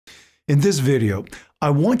In this video, I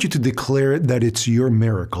want you to declare that it's your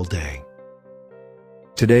miracle day.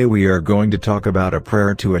 Today we are going to talk about a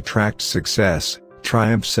prayer to attract success,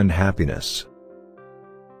 triumphs and happiness.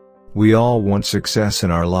 We all want success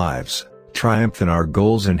in our lives, triumph in our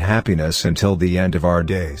goals and happiness until the end of our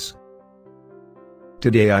days.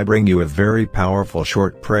 Today I bring you a very powerful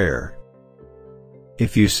short prayer.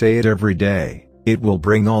 If you say it every day, it will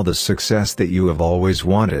bring all the success that you have always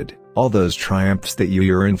wanted, all those triumphs that you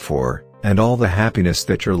yearn for, and all the happiness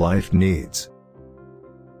that your life needs.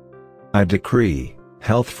 I decree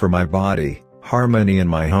health for my body, harmony in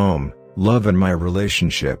my home, love in my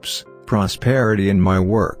relationships, prosperity in my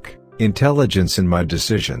work, intelligence in my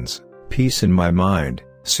decisions, peace in my mind,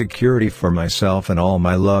 security for myself and all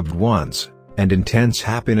my loved ones, and intense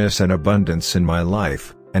happiness and abundance in my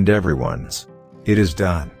life, and everyone's. It is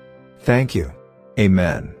done. Thank you.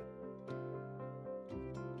 Amen.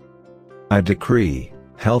 I decree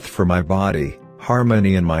health for my body,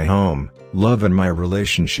 harmony in my home, love in my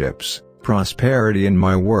relationships, prosperity in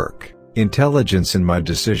my work, intelligence in my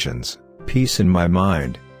decisions, peace in my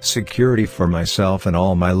mind, security for myself and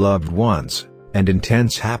all my loved ones, and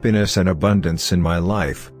intense happiness and abundance in my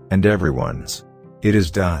life, and everyone's. It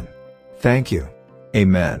is done. Thank you.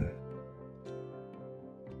 Amen.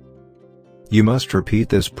 You must repeat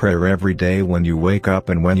this prayer every day when you wake up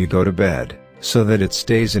and when you go to bed, so that it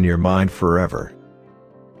stays in your mind forever.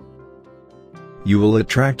 You will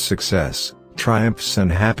attract success, triumphs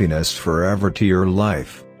and happiness forever to your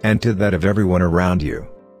life, and to that of everyone around you.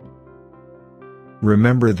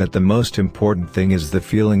 Remember that the most important thing is the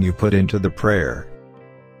feeling you put into the prayer.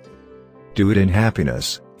 Do it in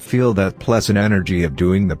happiness, feel that pleasant energy of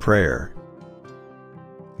doing the prayer.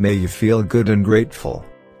 May you feel good and grateful,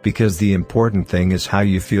 because the important thing is how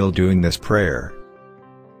you feel doing this prayer.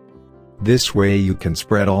 This way you can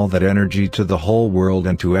spread all that energy to the whole world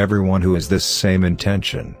and to everyone who has this same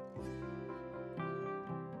intention.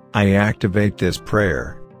 I activate this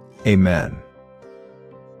prayer. Amen.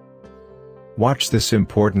 Watch this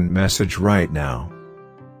important message right now.